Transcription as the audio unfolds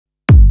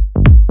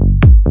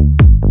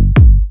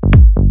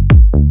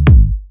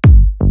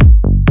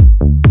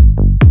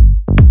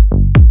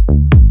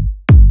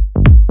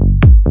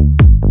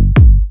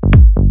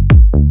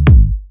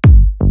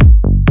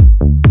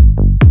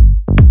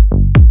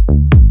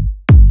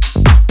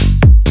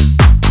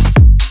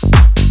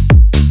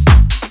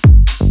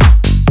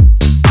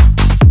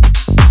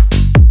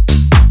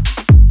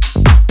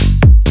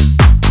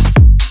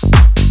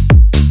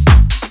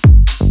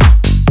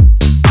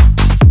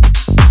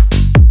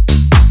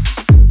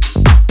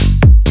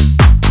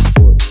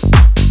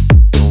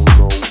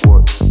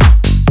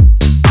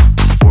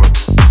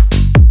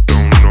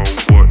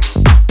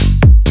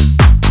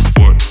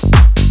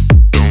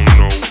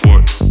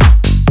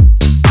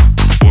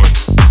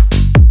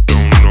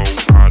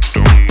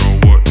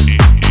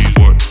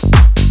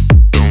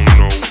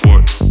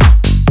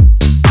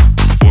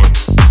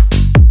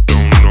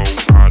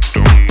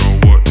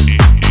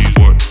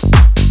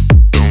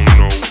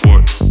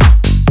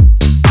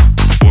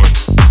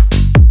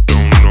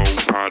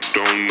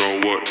don't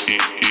know what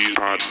it is.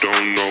 I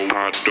don't know,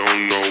 I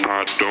don't know,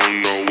 I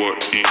don't know what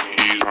it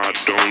is. I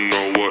don't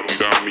know what you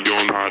got me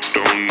on. I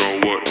don't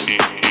know what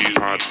it is.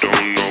 I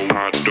don't know,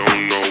 I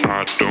don't know,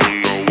 I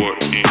don't know what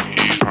it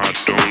is. I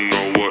don't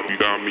know what you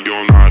got me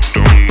on. I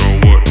don't know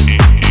what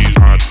it is.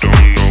 I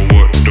don't know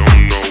what,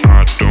 don't know,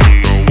 I don't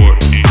know what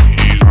it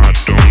is. I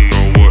don't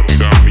know what you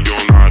got me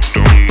on. I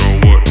don't know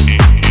what it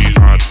is.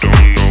 I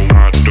don't know,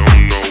 I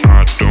don't know,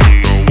 I don't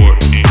know what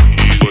it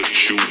is. But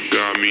you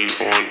got me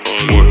on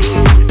a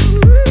what?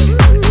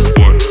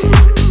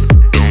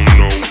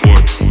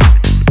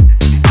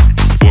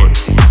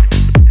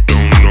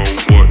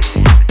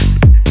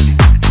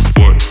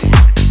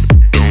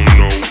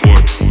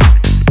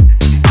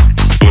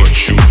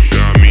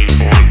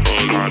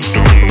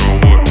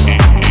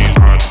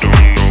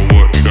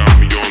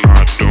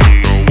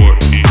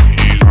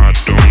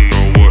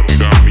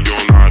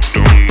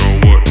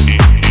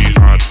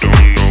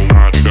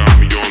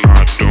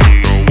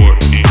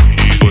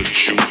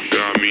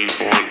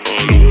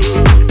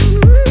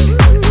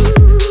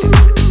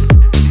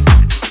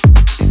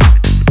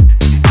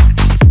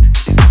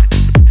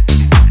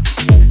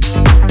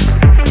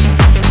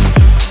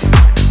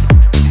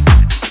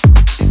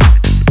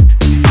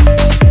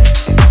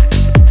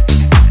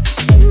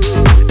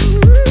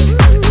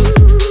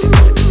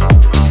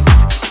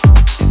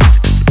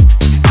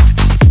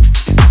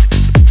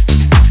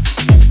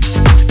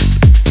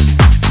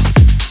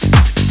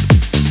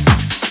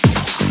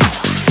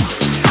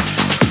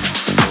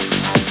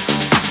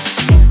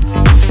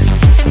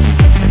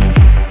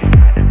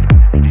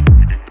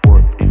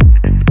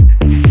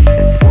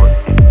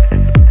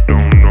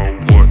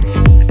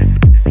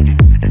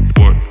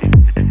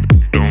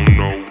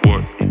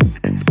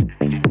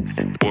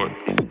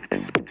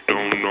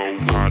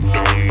 I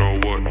don't know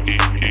what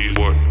it is.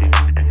 What?